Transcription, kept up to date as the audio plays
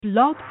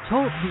Blog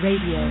Talk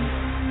Radio.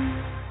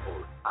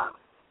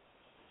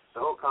 The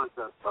whole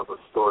concept of a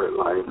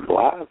storyline.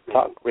 Blog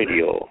Talk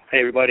Radio. Hey,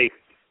 everybody.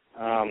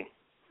 I'm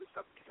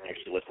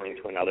actually listening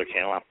to another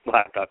channel on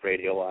Blog Talk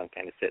Radio while I'm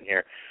kind of sitting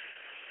here.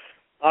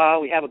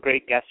 We have a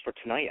great guest for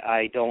tonight.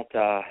 I don't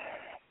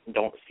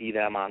see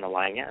them on the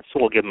line yet, so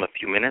we'll give them a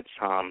few minutes.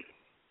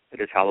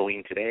 It is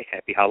Halloween today.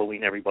 Happy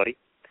Halloween, everybody.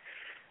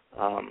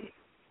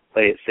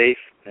 Play it safe.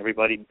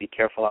 Everybody be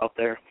careful out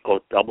there. Go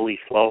doubly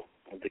slow.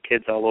 The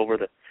kids all over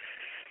the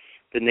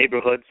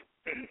neighborhoods.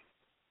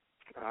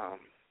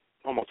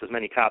 Almost as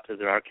many cops as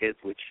there are kids,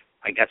 which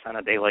I guess on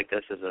a day like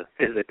this is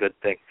a good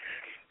thing.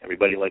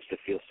 Everybody likes to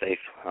feel safe.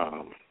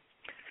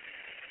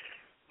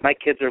 My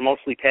kids are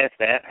mostly past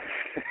that,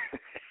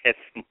 as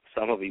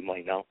some of you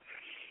might know.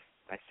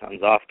 My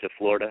son's off to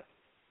Florida.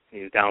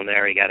 He's down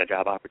there. He got a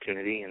job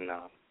opportunity, and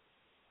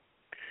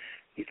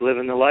he's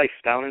living the life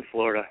down in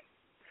Florida.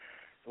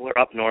 We're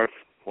up north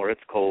where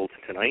it's cold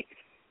tonight.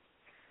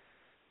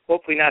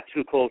 Hopefully not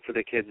too cold for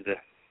the kids to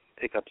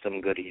pick up some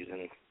goodies,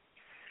 and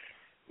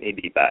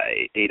maybe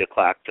by 8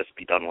 o'clock just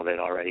be done with it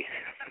already.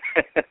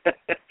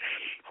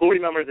 Who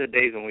remembers the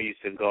days when we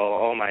used to go,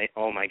 oh my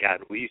God,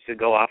 we used to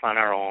go off on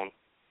our own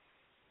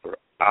for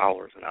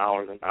hours and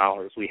hours and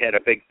hours. We had a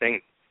big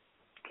thing.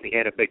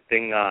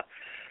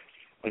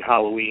 On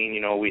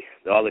Halloween,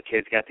 all the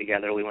kids got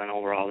together. We went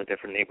over all the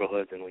different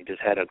neighborhoods, and we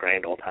just had a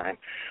grand old time.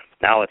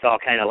 Now it's all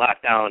kind of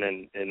locked down,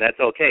 and that's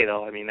okay,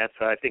 though. I mean,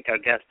 I think our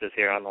guest is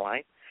here on the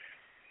line.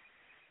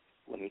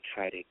 Let me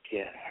try to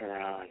get her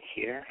on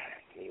here.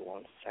 Give me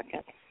 1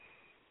 second.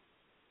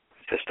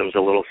 System's a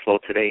little slow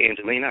today.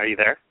 Angelina, are you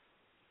there?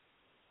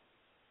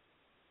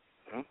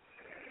 Oh,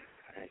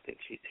 I think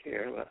she's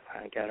here, but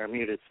I got her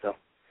muted still.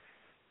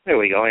 There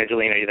we go.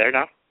 Angelina, are you there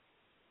now?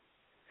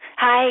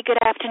 Hi,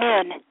 good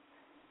afternoon.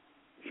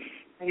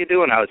 How you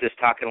doing? I was just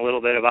talking a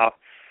little bit about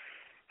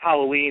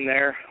Halloween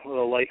there, a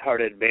little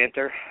lighthearted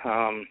banter.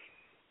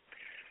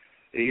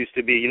 It used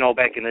to be,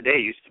 back in the day,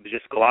 used to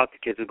just go out, the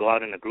kids would go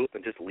out in a group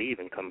and just leave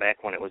and come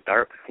back when it was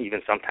dark,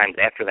 even sometimes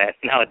after that.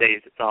 Nowadays,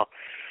 it's all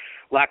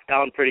locked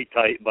down pretty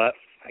tight, but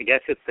I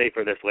guess it's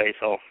safer this way,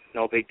 so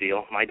no big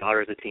deal. My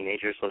daughter's a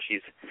teenager, so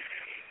she's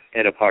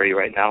at a party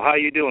right now. How are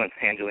you doing,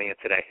 Angelina,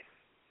 today?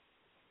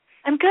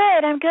 I'm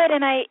good,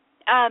 and I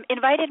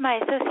invited my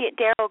associate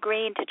Daryl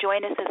Green to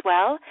join us as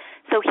well,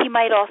 so he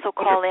might also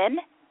call in.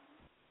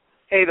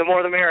 Hey, the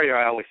more the merrier,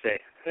 I always say.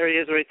 There he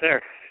is right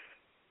there.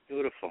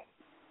 Beautiful.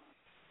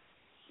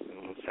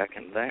 1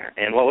 second there.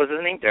 And what was his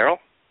name, Daryl?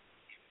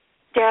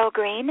 Daryl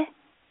Green.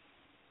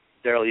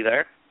 Daryl, you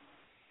there?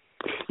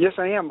 Yes,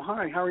 I am.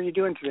 Hi, how are you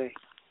doing today?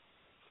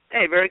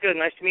 Hey, very good.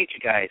 Nice to meet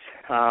you guys.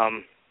 I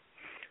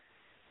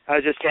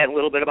was just chatting a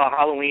little bit about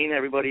Halloween.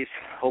 Everybody's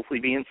hopefully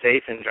being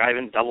safe and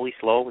driving doubly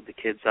slow with the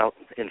kids out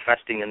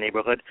infesting the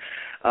neighborhood.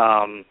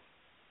 I'm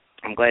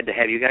glad to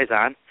have you guys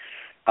on.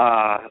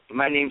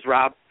 My name's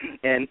Rob,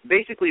 and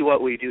basically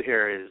what we do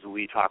here is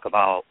we talk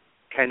about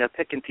kind of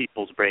picking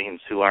people's brains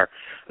who are,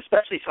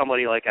 especially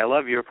somebody like, I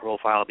love your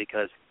profile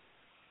because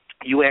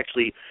you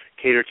actually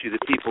cater to the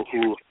people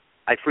who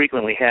I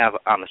frequently have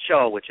on the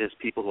show, which is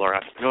people who are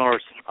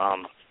entrepreneurs,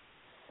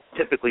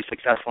 typically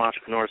successful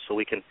entrepreneurs, so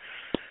we can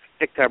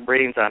pick their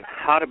brains on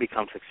how to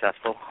become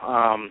successful.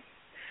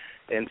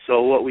 And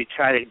so what we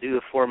try to do,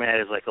 the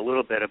format is like a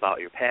little bit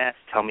about your past.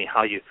 Tell me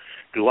how you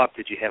grew up.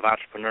 Did you have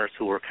entrepreneurs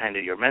who were kind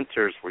of your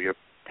mentors? Were your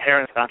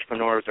parents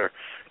entrepreneurs? Or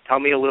tell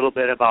me a little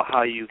bit about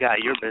how you got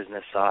your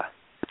business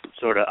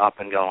sort of up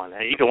and going.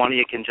 Either one of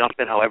you can jump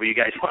in however you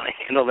guys want to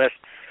handle this.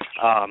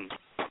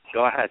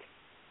 Go ahead.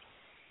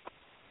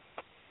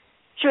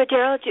 Sure,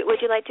 Daryl, would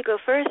you like to go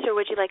first, or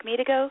would you like me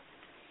to go?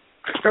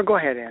 No, go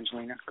ahead,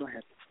 Angelina. Go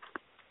ahead.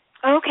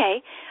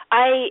 Okay.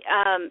 I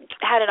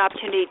had an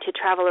opportunity to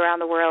travel around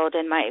the world,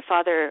 and my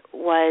father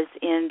was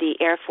in the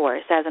Air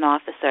Force as an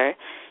officer,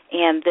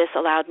 and this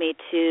allowed me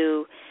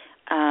to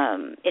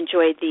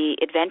enjoy the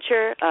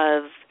adventure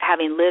of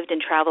having lived and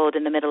traveled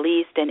in the Middle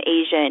East and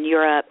Asia and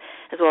Europe,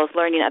 as well as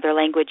learning other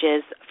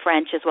languages,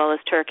 French as well as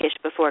Turkish,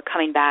 before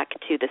coming back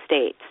to the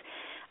States.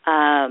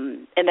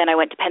 And then I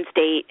went to Penn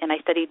State, and I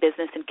studied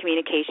business and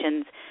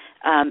communications.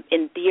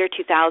 In the year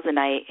 2000,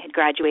 I had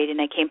graduated,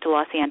 and I came to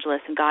Los Angeles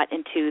and got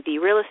into the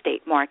real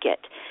estate market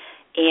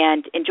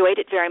and enjoyed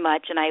it very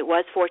much. And I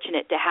was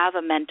fortunate to have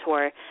a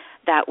mentor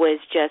that was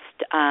just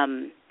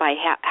by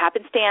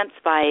happenstance,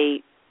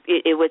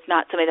 it was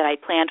not something that I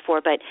planned for,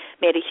 but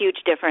made a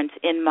huge difference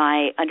in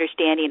my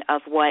understanding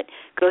of what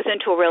goes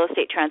into a real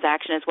estate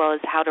transaction as well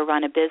as how to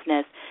run a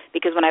business,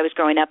 because when I was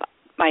growing up,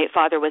 my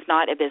father was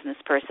not a business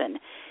person,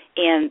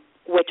 and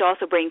which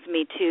also brings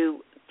me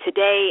to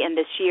today and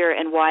this year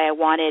and why I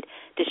wanted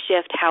to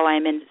shift how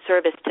I'm in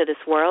service to this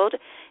world.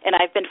 And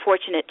I've been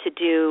fortunate to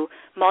do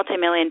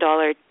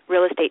multi-million-dollar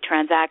real estate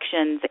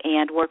transactions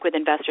and work with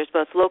investors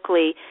both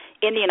locally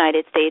in the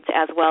United States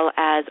as well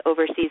as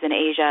overseas in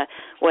Asia,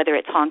 whether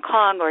it's Hong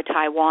Kong or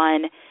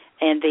Taiwan,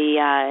 and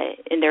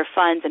in their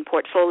funds and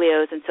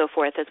portfolios and so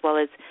forth, as well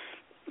as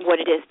what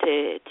it is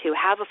to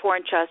have a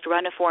foreign trust,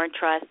 run a foreign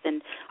trust,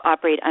 and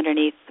operate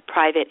underneath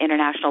private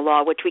international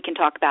law, which we can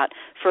talk about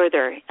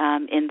further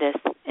in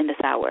this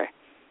hour.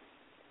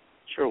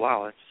 Sure.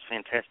 Wow, that's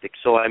fantastic.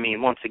 So, I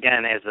mean, once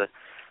again, as an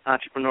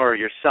entrepreneur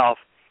yourself,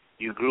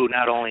 you grew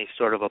not only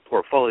sort of a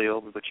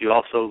portfolio, but you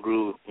also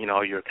grew,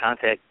 your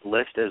contact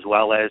list as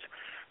well as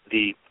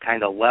the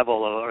kind of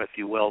level, or if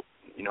you will,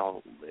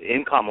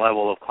 income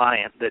level of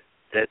client that,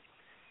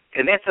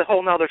 and that's a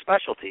whole nother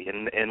specialty.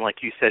 And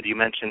like you said, you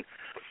mentioned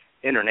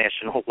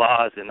international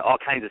laws and all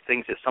kinds of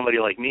things that somebody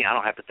like me, I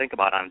don't have to think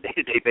about on a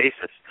day-to-day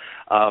basis.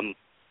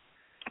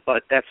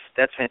 But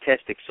that's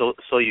fantastic.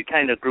 So you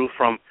kind of grew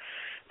from.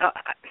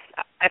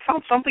 I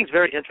found something's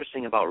very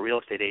interesting about real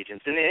estate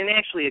agents, and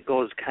actually it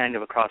goes kind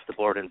of across the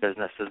board in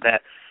business, is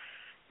that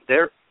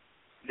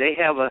they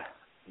have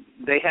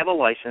a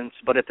license,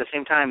 but at the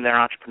same time they're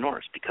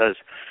entrepreneurs, because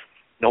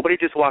nobody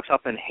just walks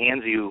up and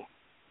hands you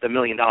the $1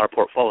 million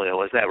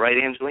portfolio. Is that right,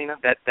 Angelina?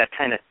 That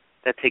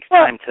takes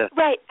time to.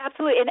 Right,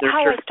 absolutely. And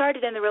how I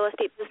started in the real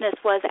estate business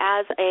was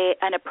as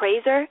an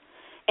appraiser.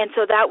 And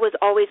so that was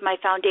always my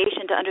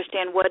foundation, to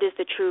understand what is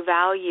the true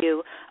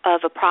value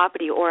of a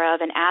property or of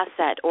an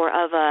asset or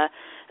of a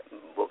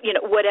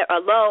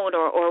loan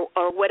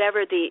or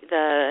whatever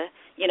the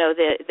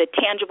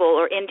tangible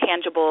or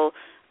intangible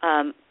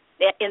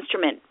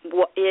instrument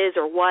is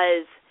or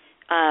was,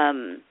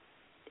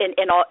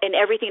 and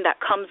everything that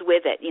comes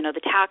with it,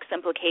 the tax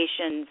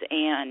implications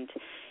and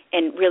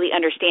really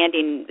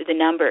understanding the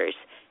numbers.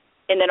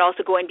 And then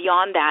also going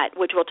beyond that,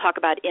 which we'll talk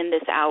about in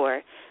this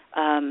hour,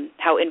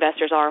 how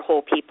investors are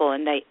whole people,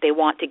 and they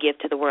want to give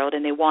to the world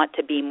and they want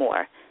to be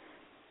more.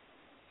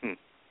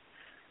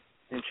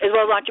 As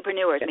well as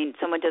entrepreneurs. I mean,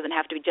 someone doesn't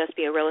have to just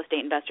be a real estate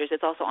investor.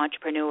 It's also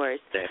entrepreneurs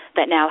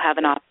that now have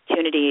an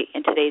opportunity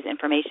in today's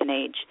information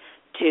age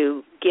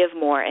to give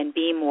more and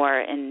be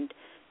more and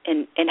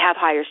have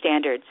higher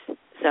standards.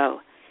 So,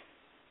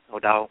 no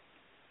doubt.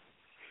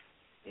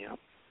 Yeah.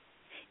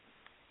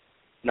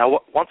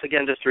 Now, once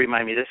again, just to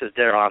remind me, this is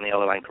Daryl on the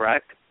other line,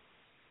 correct?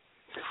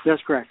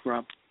 That's correct,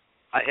 Rob.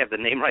 I have the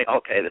name right.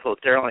 Okay, so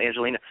it's Daryl and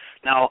Angelina.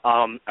 Now,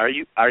 are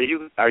you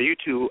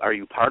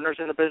partners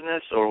in the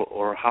business,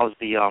 or how's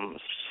the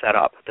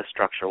setup, the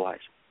structure wise?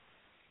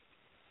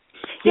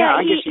 Yeah,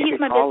 I guess you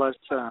could call us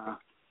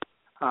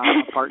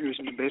partners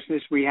in the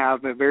business. We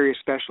have various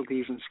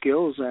specialties and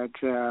skills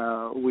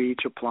that we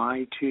each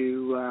apply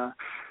to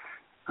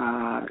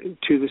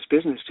this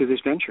business, to this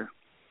venture.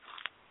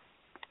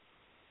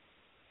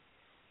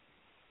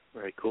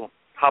 Very cool.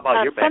 How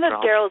about your background? Some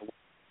of Daryl's.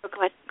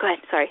 Go ahead.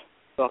 Sorry.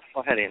 Go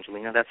ahead,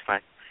 Angelina. That's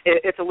fine.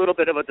 It's a little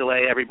bit of a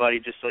delay, everybody,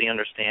 just so you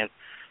understand.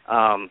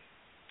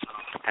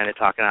 Kind of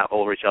talking out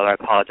over each other. I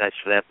apologize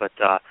for that. But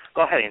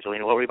go ahead,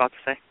 Angelina. What were you about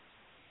to say?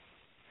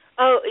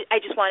 Oh, I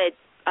just wanted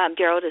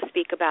Daryl to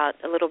speak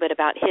a little bit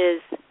about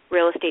his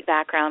real estate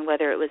background,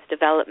 whether it was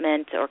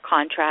development or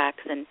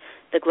contracts, and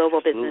the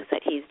global business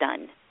that he's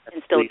done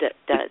and still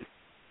does.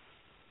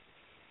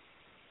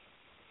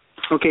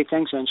 Okay,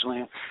 thanks,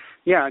 Angelina.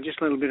 Yeah, just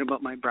a little bit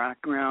about my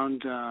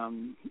background.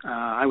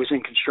 I was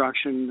in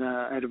construction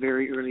at a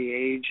very early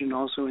age, and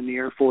also in the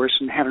Air Force,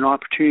 and had an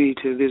opportunity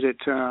to visit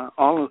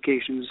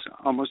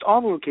almost all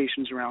the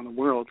locations around the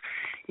world.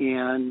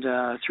 And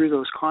through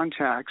those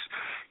contacts,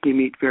 you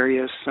meet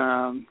various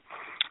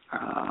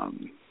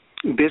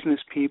business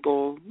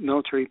people,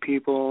 military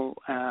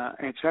people,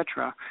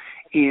 etc.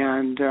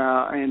 And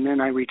then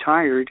I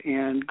retired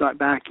and got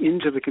back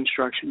into the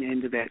construction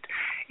end of it,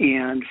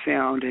 and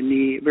found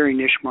a very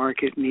niche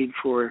market need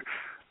for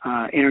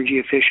energy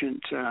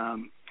efficient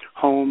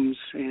homes,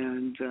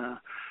 and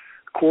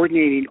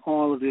coordinating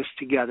all of this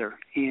together.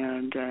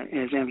 And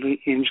as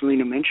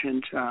Angelina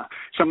mentioned,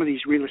 some of these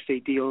real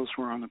estate deals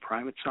were on the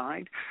private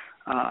side,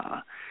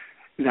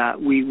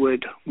 that we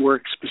would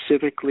work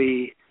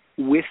specifically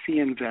with the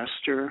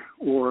investor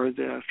or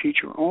the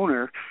future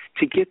owner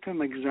to get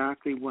them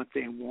exactly what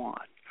they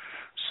want.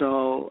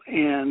 So,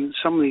 and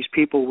some of these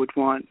people would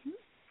want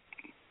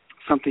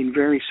something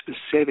very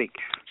specific,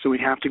 so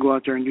we'd have to go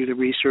out there and do the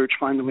research,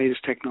 find the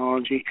latest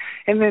technology,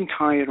 and then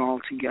tie it all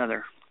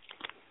together.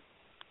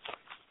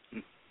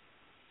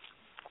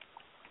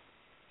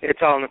 It's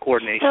all in the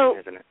coordination,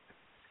 isn't it?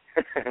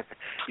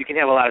 You can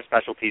have a lot of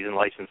specialties and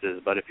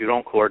licenses, but if you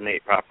don't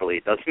coordinate properly,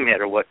 it doesn't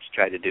matter what you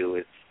try to do,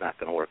 it's not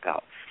going to work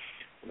out.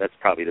 That's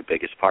probably the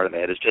biggest part of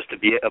that, is just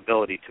the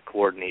ability to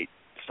coordinate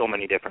so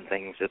many different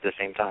things at the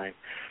same time.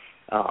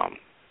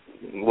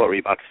 What were you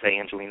about to say,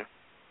 Angelina?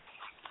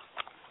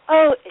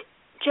 Oh,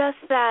 just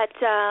that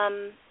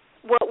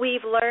what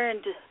we've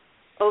learned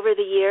over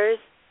the years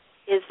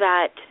is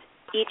that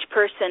each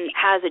person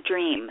has a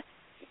dream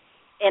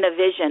and a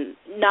vision,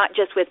 not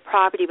just with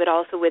property, but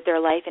also with their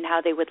life and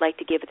how they would like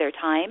to give their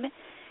time.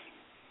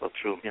 Well,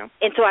 true, yeah.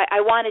 And so I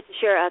wanted to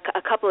share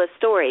a couple of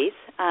stories,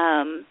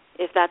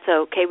 if that's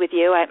okay with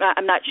you.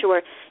 I'm not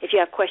sure if you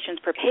have questions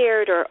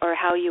prepared or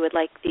how you would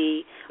like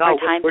our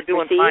time we're to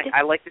doing proceed. Fine.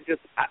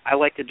 I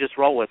like to just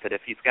roll with it.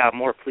 If you've got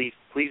more, please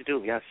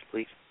do. Yes,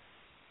 please.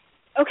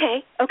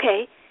 Okay.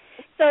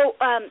 So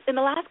in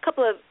the last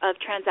couple of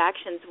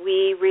transactions,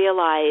 we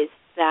realized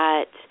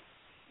that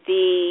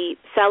the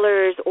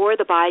sellers or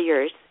the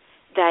buyers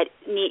that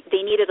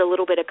they needed a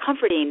little bit of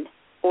comforting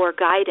or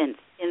guidance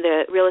in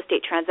the real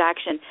estate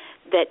transaction,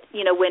 that,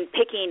 when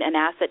picking an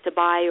asset to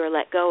buy or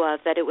let go of,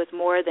 that it was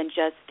more than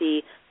just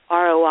the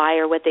ROI,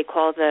 or what they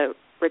call the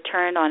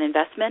return on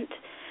investment,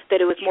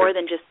 that it was more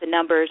than just the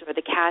numbers or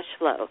the cash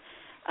flow.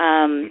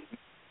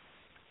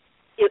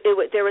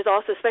 There was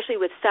also, especially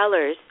with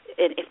sellers,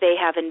 if they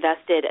have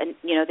invested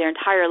their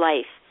entire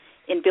life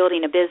in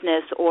building a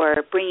business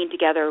or bringing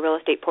together a real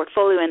estate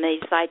portfolio, and they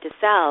decide to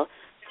sell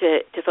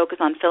to focus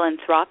on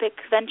philanthropic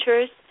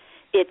ventures,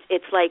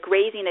 it's like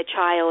raising a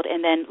child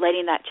and then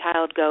letting that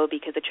child go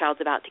because the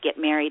child's about to get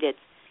married.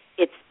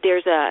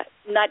 There's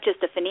not just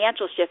a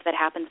financial shift that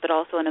happens, but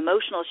also an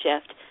emotional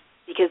shift,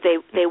 because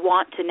they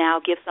want to now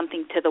give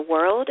something to the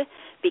world,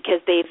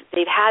 because they've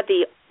had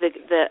the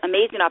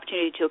amazing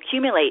opportunity to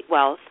accumulate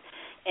wealth,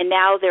 and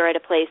now they're at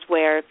a place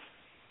where,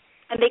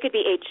 and they could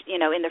be aged, in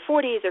their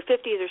 40s or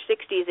 50s or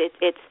 60s.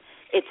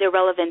 It's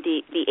irrelevant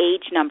the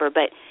age number,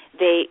 but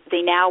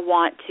they now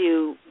want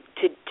to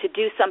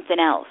do something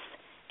else.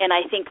 And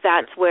I think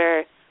that's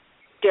where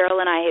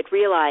Daryl and I had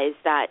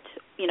realized that,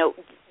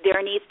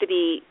 there needs to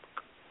be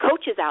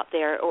coaches out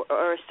there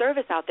or a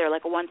service out there,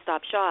 like a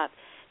one-stop shop,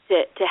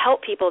 to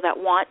help people that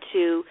want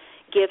to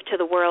give to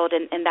the world,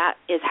 and that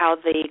is how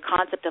the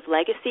concept of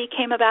legacy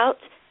came about.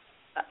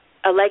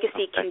 A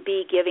legacy can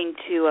be giving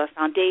to a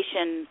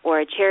foundation or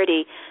a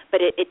charity,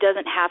 but it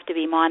doesn't have to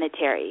be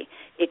monetary.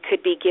 It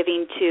could be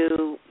giving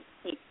to,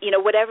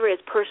 whatever is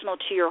personal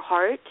to your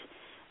heart,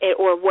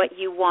 or what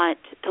you want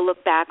to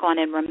look back on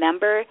and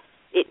remember.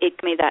 It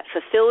that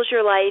fulfills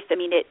your life. I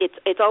mean,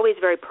 it's always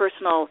very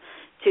personal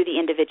to the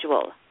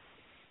individual.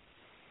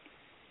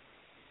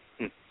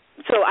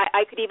 So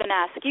I could even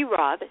ask you,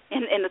 Rob,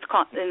 in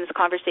this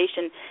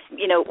conversation,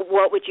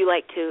 what would you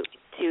like to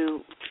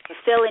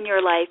fulfill in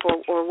your life,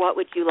 or what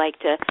would you like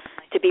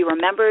to be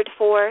remembered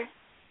for?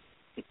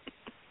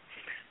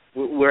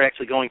 We're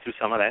actually going through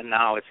some of that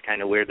now. It's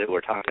kind of weird that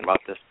we're talking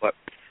about this, but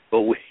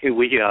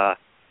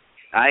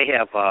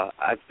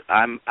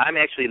I'm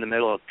actually in the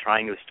middle of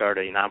trying to start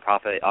a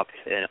nonprofit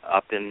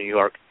up in New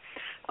York,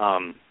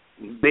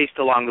 based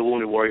along the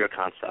Wounded Warrior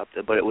concept,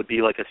 but it would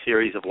be like a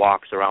series of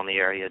walks around the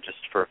area just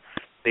for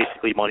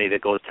basically money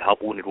that goes to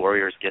help Wounded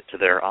Warriors get to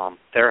their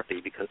therapy,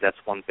 because that's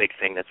one big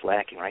thing that's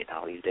lacking right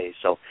now these days.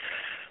 So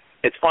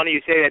it's funny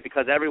you say that,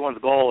 because everyone's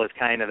goal is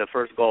kind of, the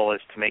first goal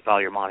is to make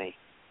all your money.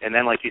 And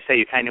then, like you say,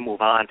 you kind of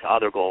move on to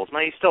other goals. Now,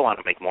 you still want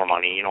to make more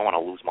money. You don't want to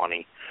lose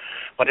money.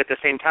 But at the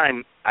same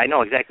time, I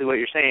know exactly what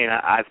you're saying.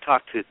 I've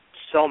talked to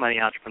so many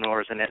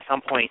entrepreneurs, and at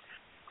some point,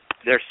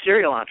 they're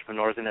serial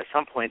entrepreneurs, and at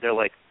some point they're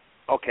like,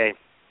 okay,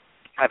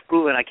 I've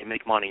proven I can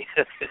make money.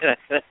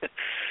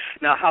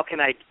 Now, how can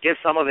I give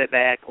some of it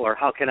back, or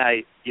how can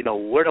I,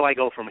 where do I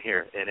go from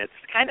here? And it's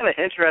kind of an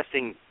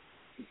interesting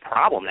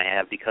problem to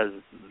have, because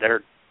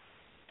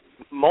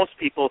most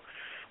people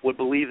would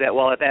believe that,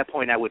 well, at that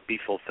point I would be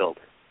fulfilled.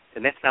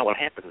 And that's not what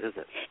happens, is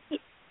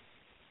it?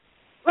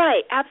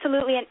 Right,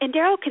 absolutely. And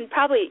Daryl can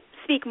probably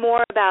speak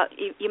more about,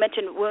 you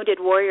mentioned Wounded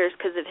Warriors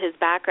because of his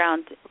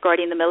background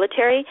regarding the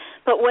military,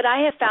 but what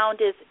I have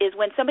found is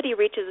when somebody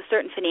reaches a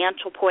certain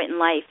financial point in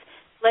life,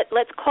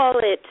 let's call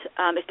it,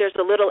 if there's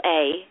a little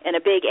A and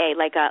a big A,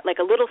 like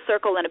a little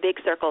circle and a big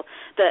circle,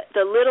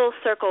 the little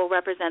circle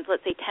represents,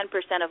 let's say, 10%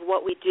 of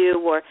what we do,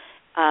 or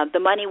the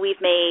money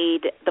we've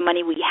made, the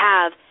money we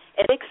have.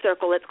 A big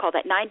circle, let's call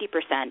that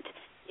 90%,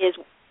 is,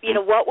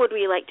 what would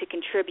we like to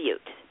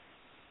contribute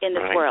in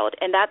this world?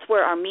 And that's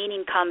where our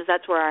meaning comes.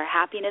 That's where our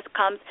happiness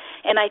comes.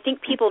 And I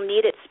think people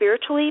need it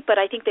spiritually, but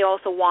I think they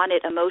also want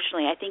it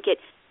emotionally. I think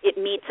it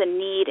meets a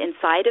need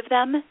inside of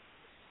them.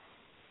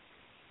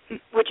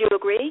 Would you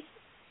agree?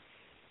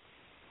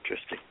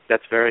 Interesting.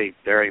 That's very,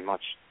 very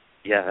much.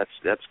 Yeah,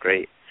 that's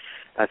great.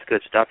 That's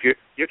good stuff.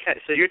 You're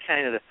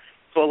kind of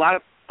so a lot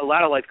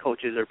of life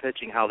coaches are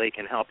pitching how they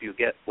can help you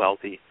get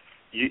wealthy.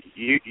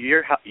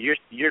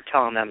 You're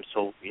telling them,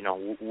 so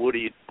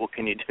what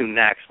can you do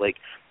next? Like,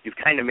 you've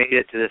kind of made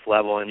it to this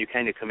level, and you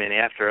kind of come in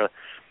after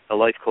a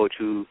life coach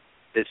who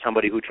is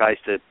somebody who tries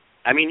to.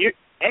 I mean, you're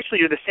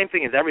the same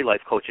thing as every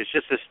life coach. It's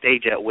just a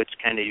stage at which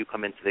kind of you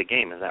come into the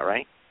game. Is that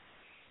right?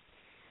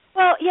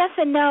 Well, yes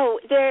and no.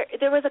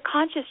 There was a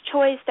conscious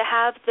choice to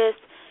have this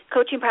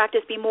coaching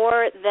practice be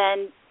more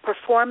than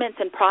performance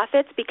and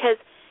profits, because,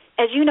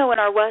 as you know, in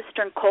our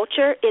Western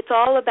culture, it's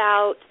all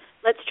about,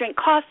 let's drink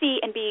coffee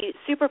and be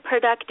super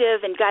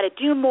productive, and got to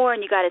do more,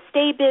 and you got to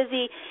stay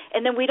busy,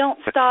 and then we don't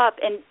stop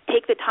and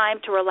take the time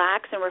to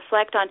relax and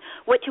reflect on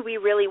what do we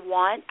really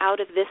want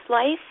out of this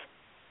life.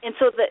 And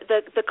so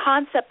the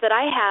concept that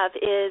I have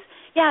is,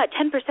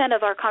 10%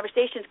 of our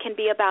conversations can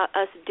be about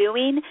us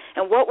doing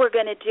and what we're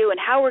going to do and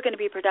how we're going to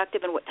be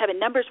productive and what type of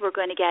numbers we're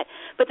going to get.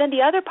 But then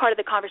the other part of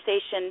the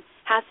conversation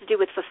has to do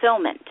with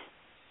fulfillment.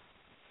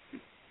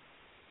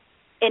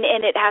 And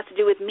it has to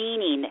do with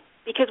meaning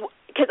because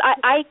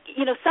I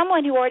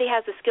someone who already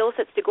has the skill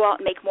sets to go out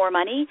and make more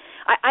money,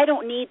 I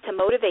don't need to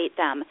motivate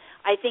them.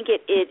 I think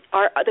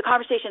the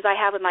conversations I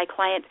have with my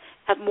clients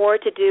have more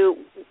to do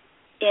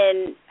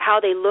in how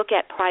they look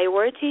at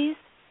priorities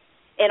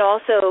and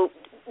also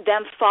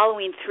them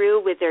following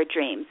through with their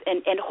dreams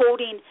and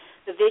holding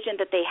the vision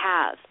that they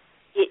have.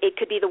 It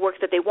could be the work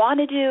that they want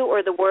to do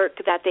or the work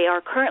that they are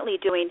currently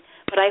doing,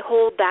 but I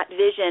hold that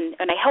vision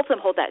and I help them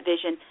hold that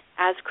vision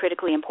as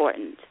critically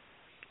important.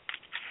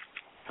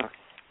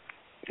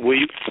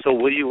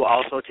 Will you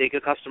also take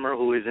a customer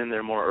who is in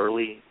their more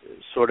early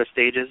sort of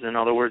stages? In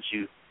other words,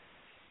 you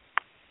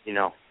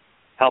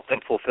help them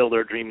fulfill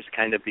their dreams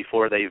kind of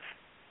before they've,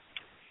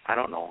 I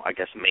don't know, I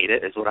guess made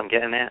it is what I'm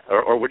getting at?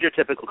 Or would your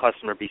typical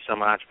customer be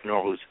some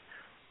entrepreneur who's,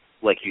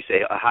 like you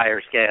say, a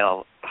higher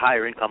scale,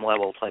 higher income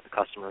level type of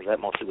customer? Is that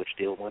mostly what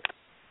you're dealing with?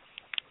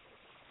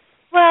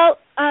 Well,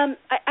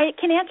 I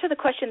can answer the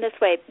question this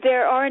way.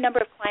 There are a number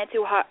of clients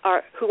who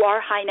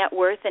are high net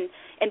worth, and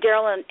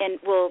Daryl and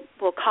will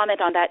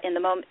comment on that in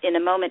a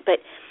moment.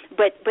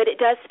 But it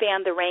does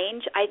span the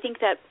range. I think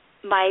that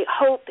my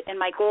hope and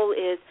my goal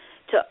is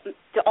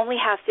to only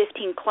have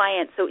 15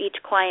 clients, so each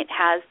client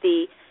has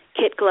the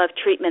kit glove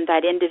treatment,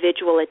 that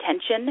individual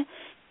attention.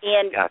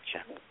 And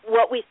gotcha.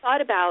 What we thought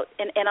about,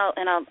 and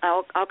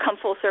I'll come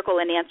full circle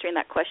in answering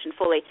that question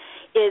fully,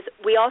 is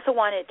we also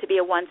want it to be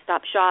a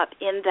one-stop shop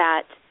in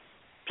that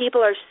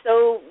people are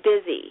so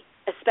busy,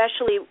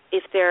 especially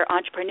if they're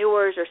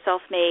entrepreneurs or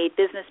self-made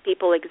business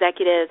people,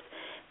 executives,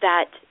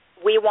 that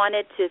we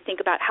wanted to think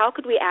about how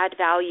could we add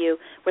value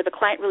where the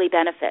client really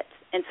benefits.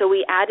 And so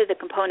we added a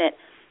component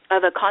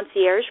of a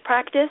concierge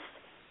practice,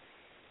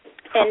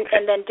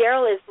 and then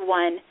Daryl is the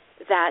one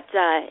that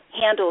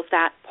handles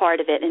that part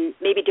of it, and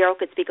maybe Daryl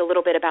could speak a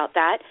little bit about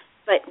that.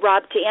 But,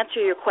 Rob, to answer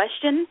your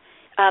question,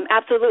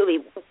 absolutely.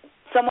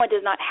 Someone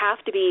does not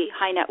have to be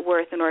high net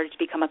worth in order to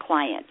become a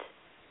client.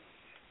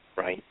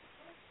 Right.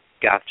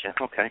 Gotcha.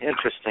 Okay.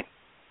 Interesting.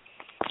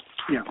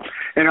 Yeah,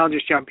 and I'll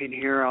just jump in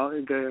here.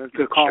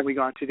 The call we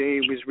got today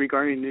was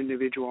regarding an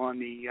individual on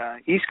the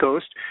East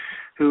Coast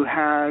who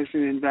has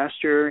an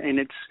investor, and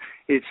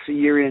it's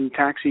year-end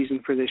tax season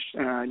for this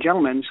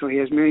gentleman, so he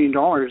has $1 million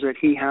that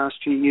he has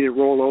to either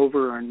roll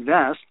over or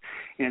invest,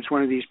 and it's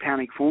one of these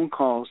panic phone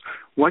calls.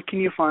 What can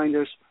you find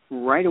us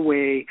right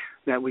away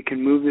that we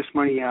can move this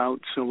money out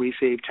so we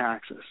save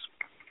taxes?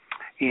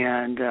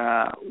 And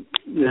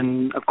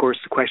then, of course,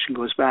 the question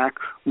goes back,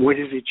 what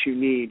is it you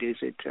need? Is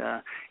it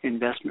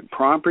investment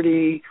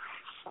property?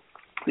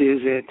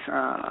 Is it,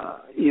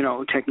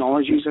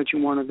 technologies that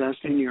you want to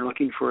invest in? You're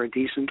looking for a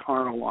decent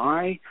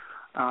ROI?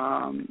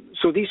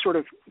 So these sort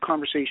of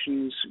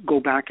conversations go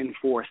back and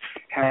forth.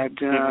 Had,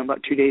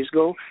 about 2 days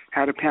ago,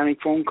 had a panic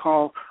phone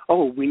call.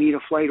 Oh, we need a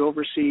flight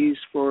overseas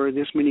for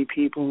this many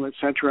people, et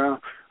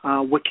cetera.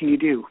 What can you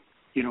do?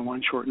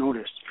 On short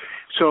notice.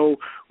 So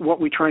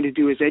what we try to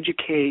do is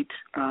educate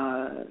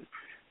the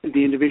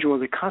individual,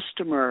 the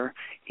customer,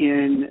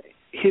 in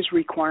his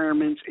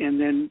requirements, and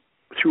then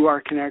through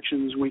our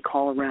connections we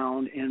call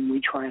around and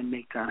we try and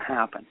make that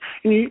happen.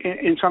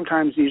 And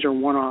sometimes these are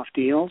one-off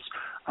deals.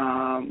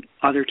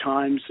 Other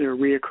times they're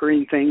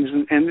reoccurring things,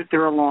 and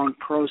they're a long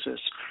process.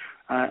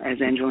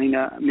 As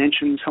Angelina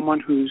mentioned,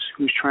 someone who's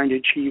trying to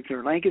achieve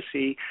their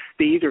legacy,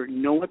 they either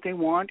know what they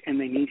want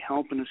and they need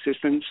help and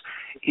assistance,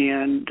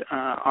 and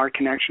our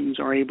connections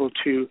are able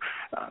to,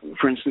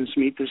 for instance,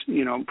 meet this,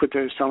 put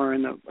the seller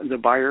and the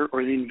buyer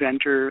or the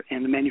inventor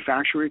and the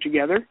manufacturer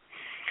together.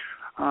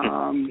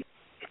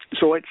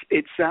 So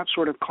it's that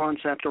sort of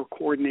concept or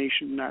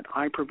coordination that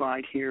I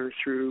provide here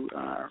through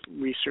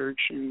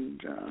research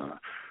and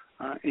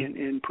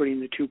putting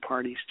the two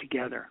parties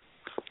together.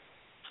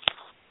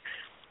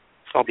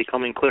 It's all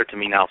becoming clear to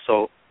me now.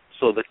 So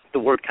the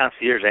word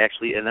concierge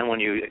actually, and then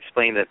when you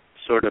explain that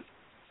sort of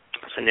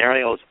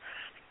scenarios,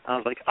 I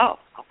was like, oh,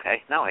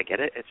 okay, now I get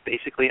it. It's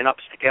basically an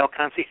upscale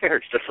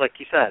concierge, just like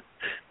you said.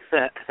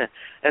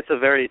 That's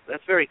very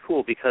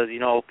cool because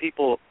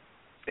people,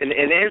 and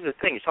here's the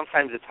thing.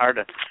 Sometimes it's hard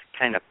to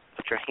kind of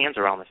put your hands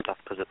around this stuff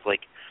because it's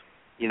like,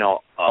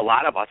 a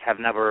lot of us have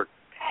never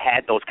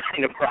had those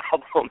kind of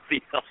problems,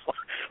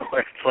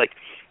 where it's like,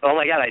 oh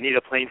my God, I need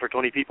a plane for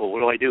 20 people. What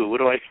do I do?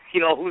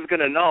 Who's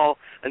going to know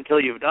until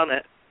you've done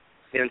it?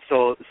 And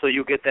so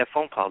you get that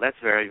phone call. That's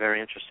very, very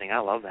interesting. I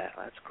love that.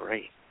 That's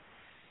great.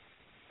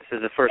 This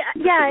is the first.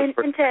 And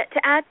to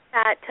add to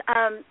that,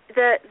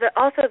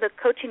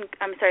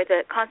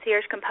 the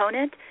concierge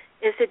component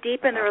is to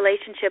deepen the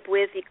relationship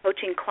with the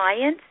coaching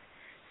clients,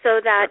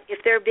 so that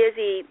if they're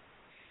busy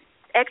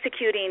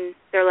executing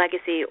their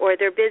legacy or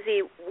they're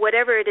busy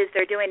whatever it is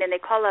they're doing, and they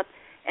call up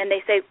and they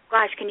say,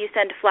 gosh, can you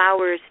send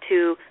flowers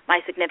to my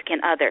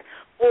significant other?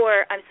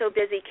 Or I'm so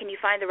busy, can you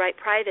find the right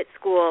private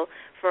school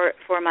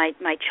for my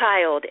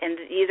child? And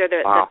these are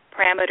the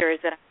parameters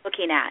that I'm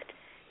looking at.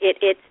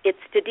 It's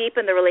to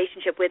deepen the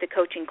relationship with the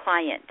coaching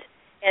client.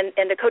 And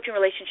the coaching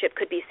relationship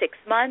could be 6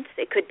 months,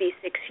 it could be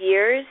 6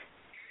 years.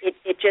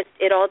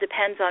 It all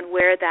depends on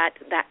where that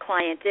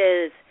client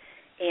is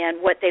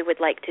and what they would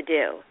like to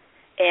do.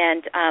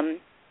 And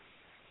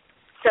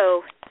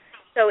So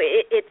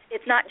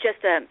it's not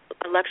just a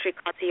luxury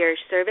concierge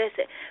service,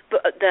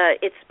 but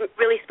it's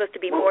really supposed to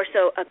be more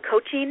so a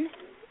coaching.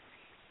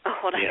 Oh,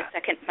 hold on a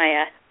second.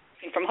 My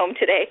from home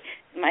today.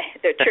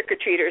 The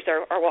trick-or-treaters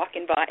are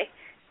walking by.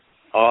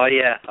 Oh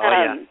yeah.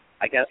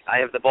 I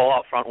have the bowl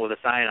out front with a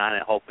sign on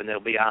it, hoping they'll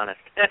be honest.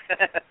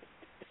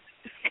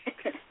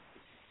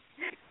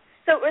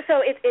 So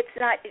it's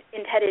not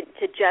intended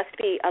to just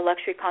be a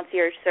luxury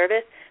concierge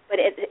service, but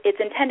it's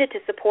intended to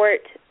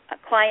support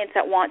clients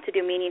that want to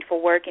do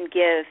meaningful work and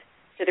give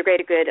to the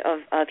greater good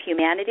of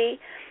humanity.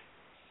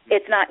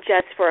 It's not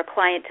just for a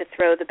client to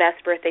throw the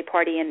best birthday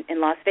party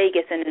in Las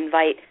Vegas and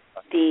invite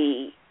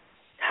the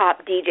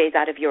top DJs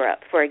out of Europe,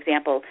 for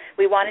example.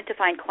 We wanted to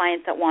find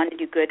clients that want to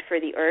do good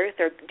for the earth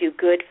or do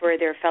good for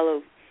their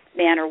fellow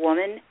man or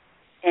woman,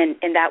 and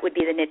that would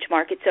be the niche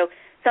market. So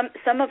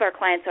some of our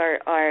clients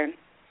are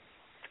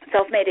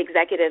self-made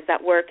executives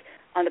that work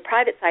on the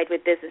private side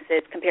with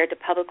businesses compared to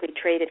publicly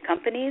traded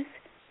companies.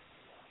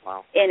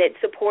 Wow. And it's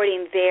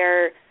supporting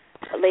their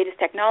latest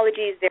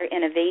technologies, their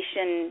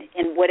innovation,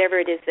 and whatever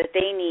it is that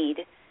they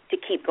need to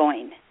keep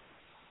going.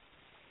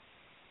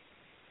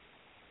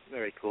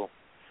 Very cool.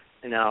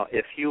 Now,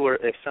 if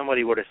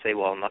somebody were to say,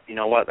 well, you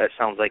know what, that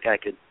sounds like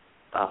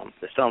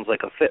this sounds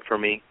like a fit for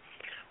me,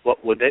 what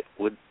would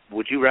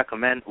you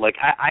recommend? Like,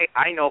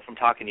 I know from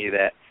talking to you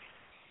that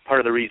part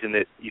of the reason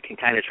that you can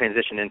kind of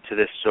transition into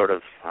this sort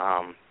of,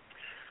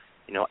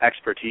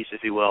 expertise,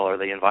 if you will, or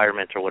the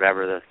environment or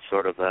whatever, the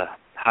sort of a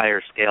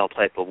higher scale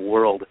type of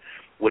world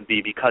would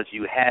be because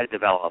you had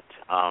developed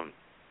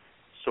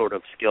sort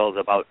of skills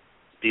about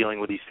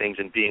dealing with these things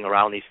and being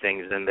around these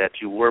things, and that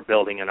you were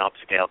building an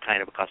upscale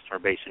kind of a customer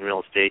base in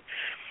real estate.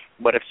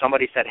 But if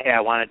somebody said, hey,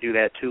 I want to do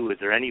that too, is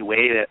there any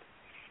way that,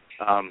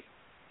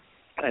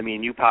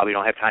 you probably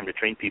don't have time to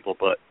train people,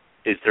 but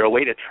is there a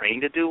way to train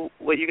to do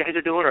what you guys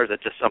are doing, or is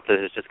it just something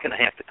that's just going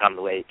to have to come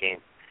the way it came?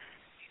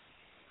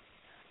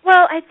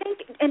 Well, I think,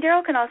 and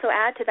Daryl can also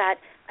add to that,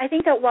 I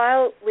think that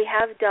while we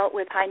have dealt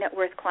with high net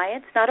worth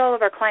clients, not all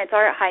of our clients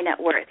are at high net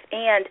worth.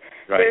 And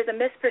There's a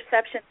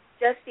misperception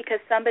just because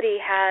somebody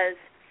has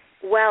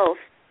wealth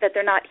that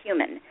they're not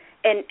human.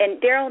 And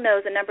Daryl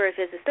knows a number of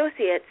his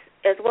associates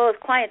as well as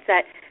clients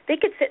that they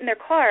could sit in their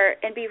car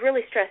and be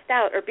really stressed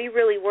out or be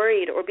really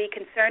worried or be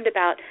concerned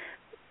about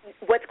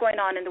what's going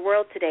on in the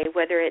world today,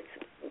 whether it's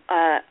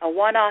a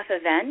one-off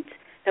event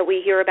that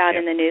we hear about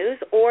in the news,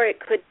 or it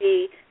could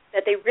be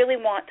that they really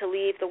want to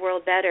leave the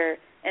world better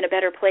and a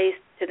better place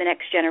to the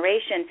next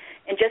generation.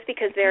 And just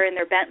because they're in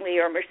their Bentley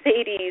or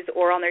Mercedes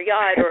or on their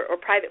yacht or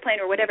private plane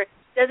or whatever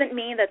doesn't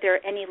mean that they're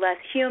any less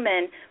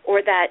human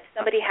or that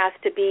somebody has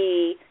to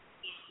be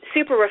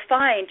super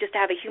refined just to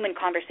have a human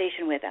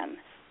conversation with them.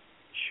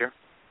 Sure.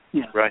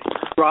 Yeah. Right.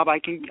 Rob, I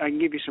can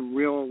give you some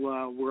real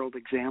world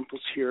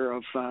examples here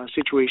of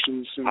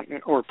situations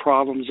or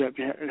problems that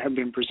have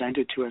been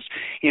presented to us.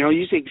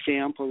 Use the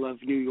example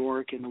of New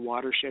York and the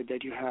watershed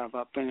that you have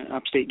up in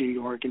upstate New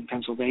York and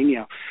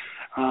Pennsylvania.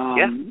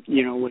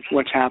 With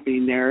what's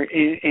happening there,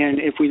 and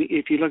if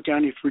you look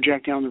down, if you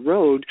project down the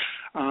road,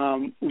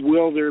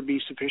 will there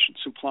be sufficient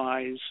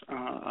supplies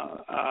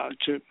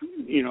to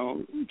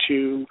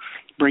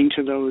bring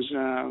to those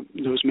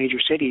major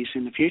cities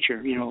in the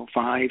future?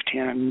 5,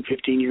 10,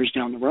 15 years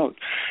down the road,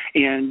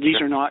 and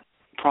these are not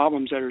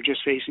problems that are just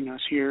facing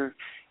us here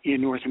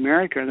in North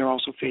America. They're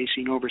also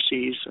facing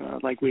overseas,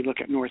 like we look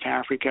at North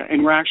Africa.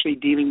 And we're actually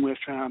dealing with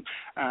an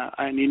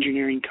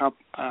engineering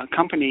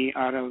company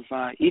out of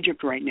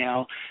Egypt right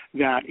now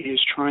that is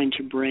trying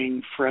to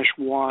bring fresh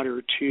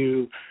water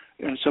to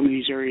some of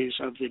these areas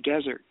of the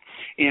desert.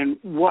 And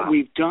what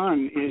we've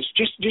done is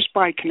just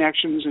by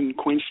connections and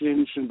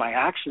coincidence and by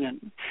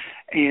accident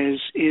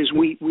is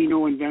we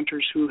know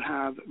inventors who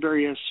have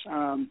various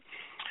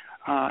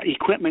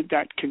equipment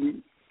that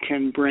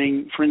can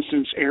bring, for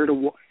instance, air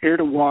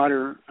to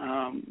water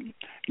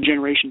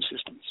generation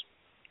systems.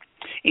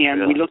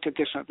 And we looked at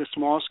this at the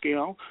small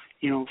scale,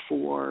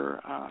 for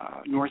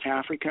North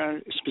Africa,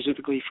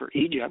 specifically for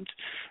Egypt,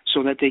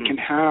 so that they can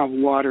have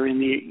water in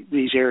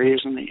these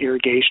areas and the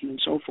irrigation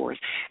and so forth.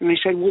 And they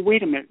said, well,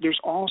 wait a minute, there's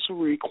also a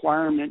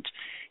requirement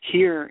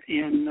here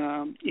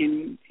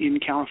in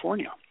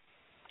California.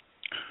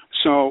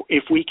 So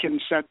if we can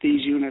set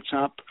these units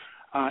up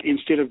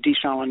instead of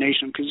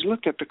desalination, because you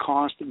looked at the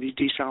cost of these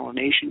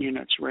desalination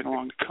units right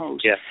along the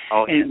coast,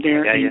 and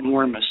they're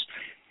enormous.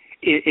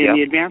 In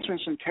the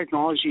advancements in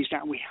technologies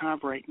that we have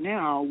right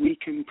now, we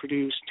can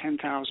produce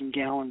 10,000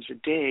 gallons a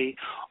day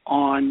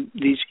on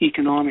these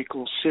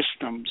economical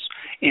systems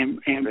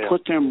and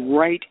put them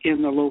right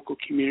in the local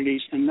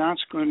communities, and that's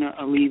going to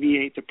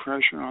alleviate the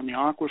pressure on the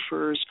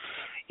aquifers,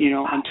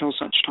 until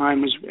such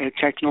time as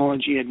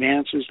technology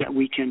advances that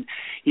we can,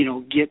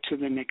 get to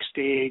the next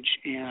stage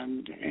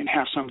and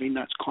have something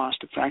that's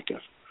cost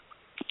effective.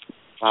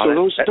 Wow, so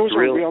those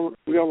are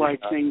real life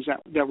things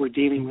that we're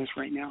dealing with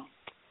right now.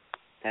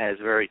 That is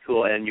very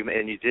cool, and you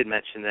did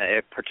mention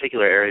that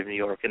particular area of New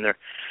York, and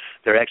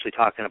they're actually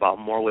talking about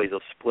more ways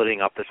of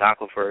splitting up this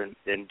aquifer,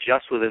 and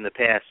just within the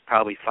past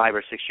probably 5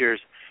 or 6 years,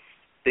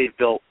 they've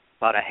built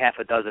about a half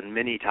a dozen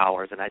mini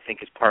towers, and I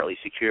think it's partly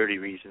security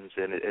reasons,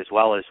 and as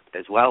well as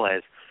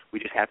we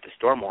just have to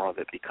store more of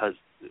it because,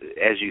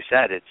 as you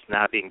said, it's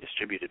not being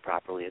distributed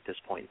properly at this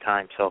point in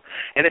time. So,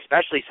 and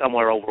especially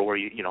somewhere over where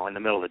you know, in the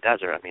middle of the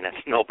desert. I mean, that's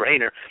a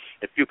no-brainer.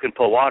 If you can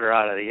pull water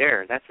out of the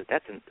air, that's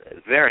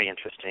very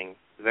interesting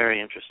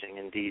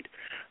indeed.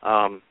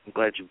 I'm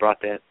glad you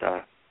brought that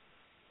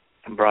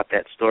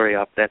story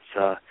up. That's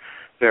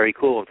very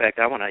cool. In fact,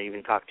 I want to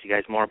even talk to you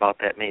guys more about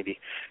that. Maybe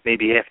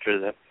after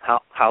the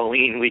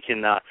Halloween we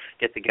can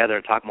get together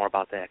and talk more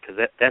about that, because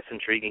that's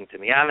intriguing to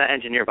me. I'm an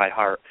engineer by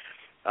heart,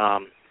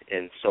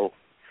 and so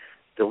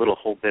the little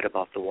whole bit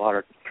about the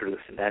water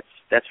producing,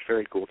 that's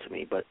very cool to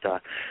me. But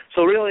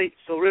so really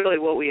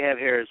what we have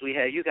here is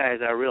you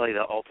guys are really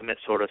the ultimate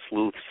sort of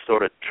sleuth,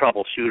 sort of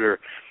troubleshooter,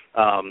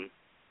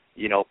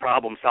 you know,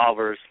 problem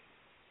solvers,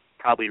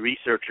 probably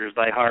researchers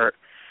by heart.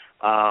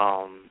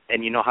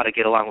 And you know how to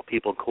get along with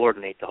people and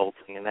coordinate the whole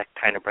thing, and that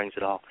kind of brings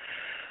it all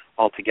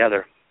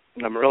together.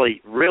 I'm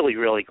really, really,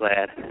 really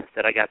glad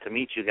that I got to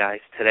meet you guys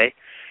today,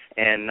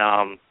 and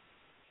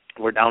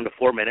we're down to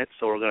 4 minutes,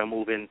 so we're going to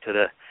move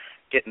into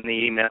getting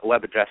the email,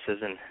 web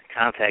addresses, and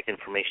contact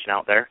information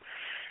out there.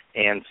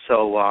 And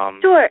so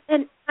sure,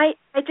 and I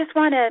just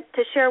want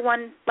to share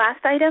one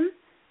last item.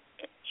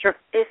 Sure.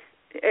 If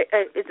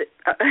is it,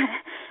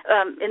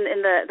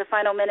 in the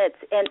final minutes,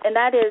 and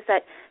that is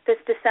that this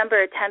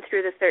December 10th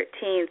through the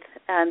 13th,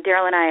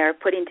 Daryl and I are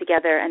putting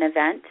together an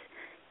event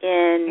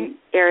in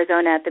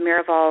Arizona at the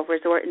Miraval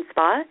Resort and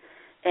Spa,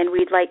 and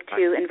we'd like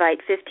to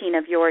invite 15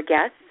 of your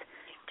guests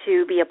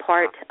to be a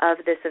part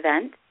of this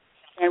event.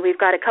 And we've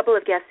got a couple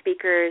of guest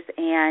speakers,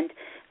 and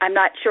I'm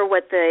not sure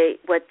what the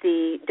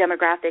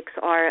demographics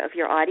are of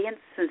your audience,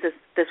 since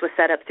this was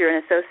set up through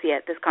an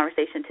associate, this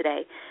conversation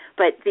today.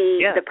 But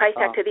the price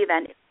tag to the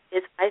event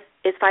is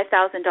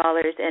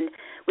 $5,000, and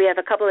we have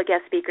a couple of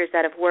guest speakers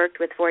that have worked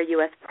with 4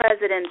 U.S.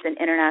 presidents and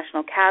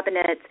international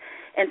cabinets.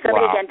 And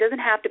somebody, again, doesn't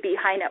have to be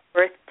high net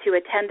worth to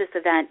attend this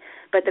event,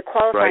 but the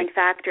qualifying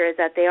factor is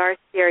that they are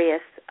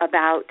serious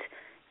about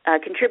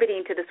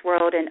contributing to this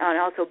world and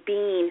also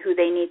being who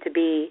they need to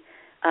be.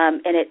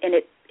 And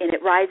it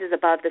rises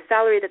above the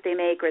salary that they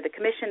make or the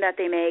commission that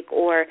they make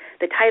or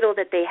the title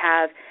that they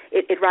have.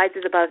 It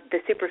rises above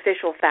the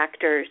superficial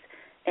factors,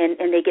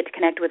 and they get to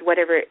connect with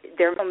whatever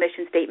their own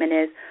mission statement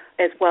is,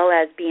 as well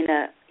as being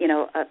a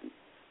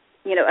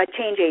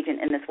change agent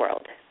in this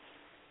world.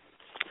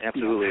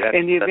 Absolutely.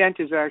 And the event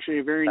is actually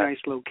a very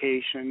nice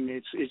location.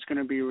 It's going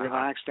to be a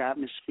relaxed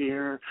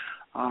atmosphere.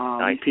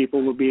 Nice.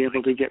 People will be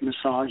able to get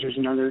massages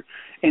and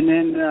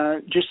then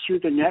just through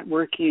the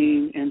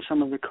networking and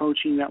some of the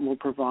coaching that we'll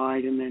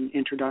provide, and then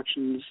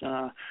introductions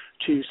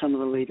to some of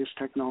the latest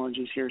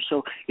technologies here.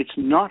 So it's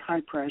not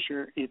high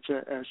pressure. It's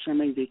a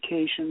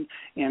semi-vacation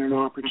and an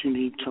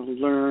opportunity to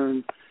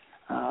learn,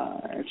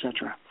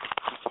 etc.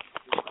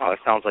 Oh, it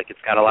sounds like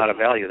it's got a lot of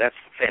value. That's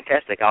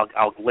fantastic.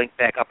 I'll link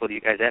back up with you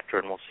guys after,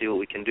 and we'll see what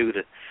we can do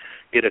to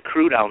get a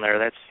crew down there.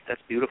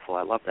 That's beautiful.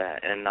 I love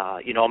that. And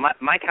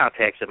my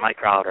contacts and my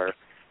crowd are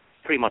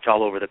pretty much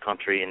all over the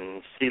country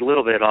and see a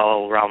little bit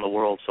all around the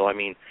world. So I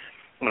mean,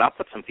 I'll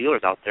put some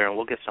feelers out there, and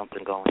we'll get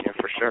something going here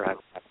for sure. I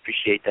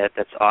appreciate that.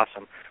 That's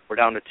awesome. We're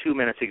down to 2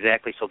 minutes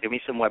exactly. So give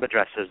me some web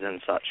addresses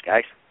and such,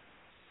 guys.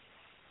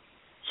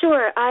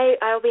 Sure.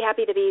 I'll be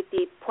happy to be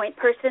the point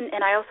person,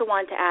 and I also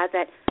want to add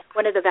that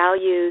one of the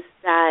values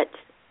that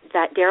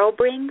Daryl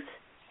brings,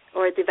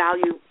 or the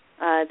value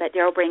that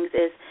Daryl brings,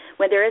 is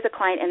when there is a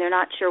client and they're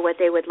not sure what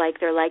they would like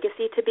their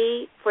legacy to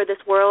be for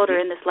this world or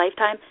in this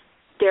lifetime,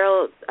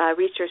 Daryl's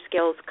research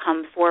skills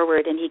come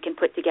forward, and he can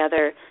put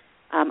together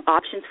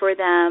options for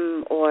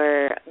them.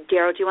 Or,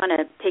 Daryl, do you want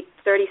to take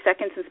 30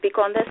 seconds and speak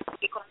on this?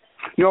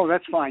 No,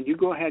 that's fine. You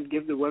go ahead and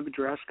give the web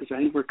address, because I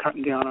think we're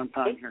cutting down on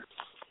time here.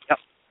 Yep.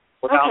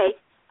 Okay.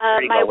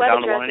 My web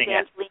address is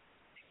Angelina.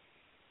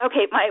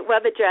 Okay, my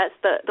web address,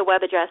 the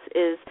web address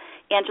is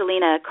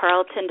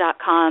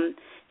angelinacarleton.com,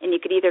 and you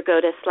could either go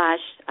to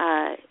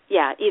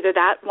either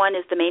that one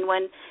is the main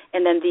one,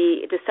 and then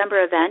the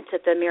December event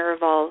at the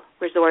Miraval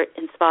Resort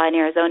and Spa in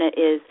Arizona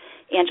is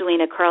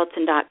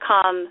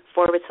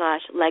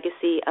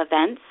angelinacarleton.com/legacy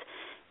events,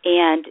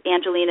 and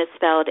Angelina is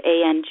spelled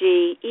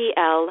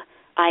Angelina,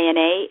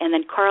 and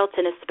then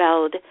Carleton is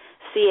spelled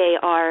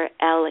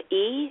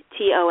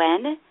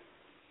Carleton.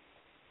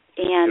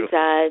 And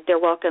they're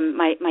welcome.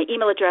 My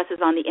email address is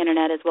on the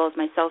internet, as well as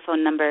my cell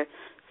phone number,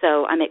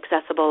 so I'm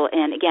accessible.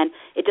 And again,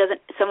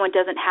 someone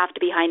doesn't have to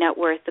be high net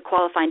worth. The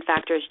qualifying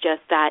factor is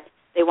just that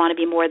they want to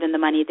be more than the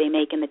money they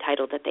make and the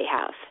title that they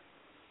have.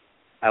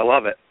 I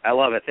love it.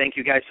 Thank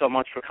you guys so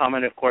much for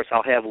coming. Of course,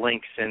 I'll have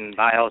links and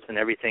bios and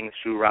everything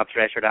through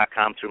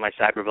robstrasher.com, through my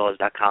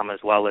cybervillas.com,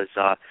 as well as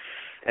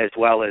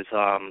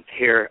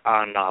here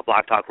on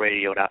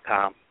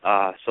blogtalkradio.com.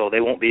 So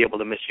they won't be able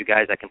to miss you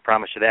guys. I can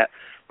promise you that.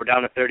 We're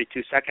down to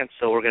 32 seconds,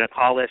 so we're going to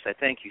call this. I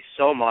thank you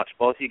so much,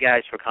 both you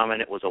guys, for coming.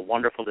 It was a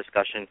wonderful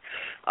discussion.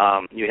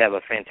 You have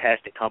a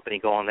fantastic company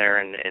going there,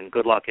 and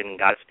good luck and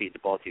Godspeed to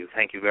both of you.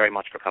 Thank you very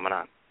much for coming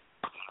on.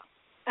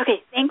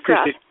 Okay, thanks,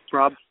 Rob.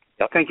 Rob.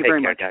 Yep. Thank you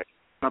very much. Guys.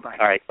 Bye-bye.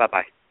 All right,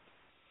 bye-bye.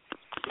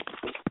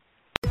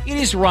 It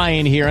is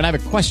Ryan here, and I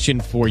have a question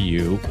for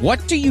you.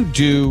 What do you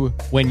do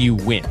when you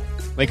win?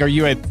 Like, are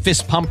you a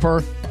fist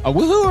pumper, a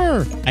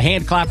woohooer, a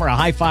hand clapper, a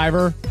high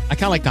fiver? I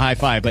kind of like the high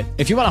five, but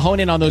if you want to hone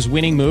in on those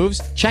winning moves,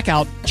 check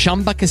out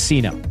Chumba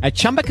Casino. At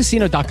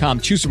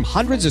ChumbaCasino.com, choose from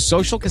hundreds of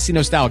social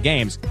casino-style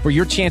games for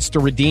your chance to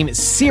redeem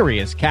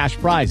serious cash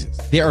prizes.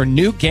 There are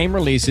new game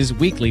releases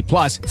weekly,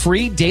 plus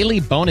free daily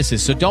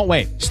bonuses, so don't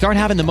wait. Start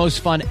having the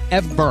most fun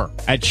ever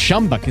at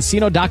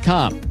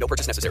ChumbaCasino.com. No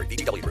purchase necessary.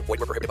 VGW Group. Void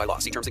where prohibited by law.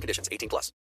 See terms and conditions. 18+.